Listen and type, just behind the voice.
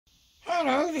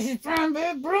Hello, this is Brown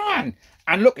Bear Brian.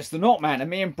 And look, it's the knotman, and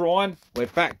me and Brian, we're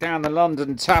back down the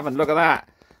London Tavern. Look at that.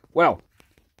 Well,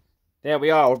 there we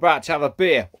are. We're about to have a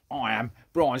beer. I am.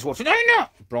 Brian's watching. Hey, no!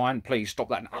 Brian, please stop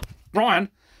that. Brian,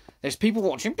 there's people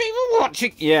watching. People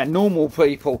watching. Yeah, normal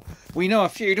people. We know a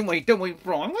few, don't we? Don't we,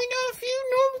 Brian? We know a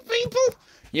few normal people.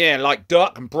 Yeah, like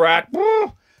Duck and Brad.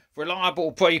 Woo!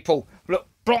 Reliable people. Look,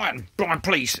 Brian,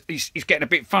 please. He's getting a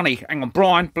bit funny. Hang on,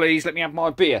 Brian, please. Let me have my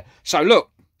beer. So,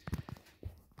 look.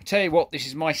 I tell you what, this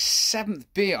is my 7th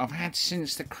beer I've had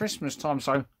since the Christmas time.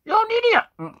 So, you're an idiot.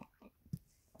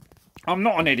 I'm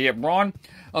not an idiot, Brian.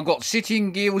 I've got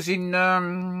sitting gills in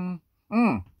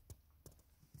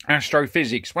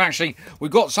astrophysics. Well, actually, we've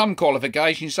got some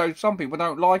qualifications, so some people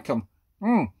don't like them.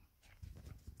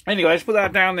 Anyway, let's put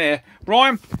that down there.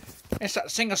 Brian, let's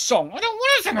sing a song. I don't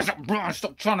want to sing a song. Brian,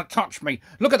 stop trying to touch me.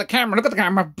 Look at the camera. Look at the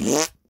camera.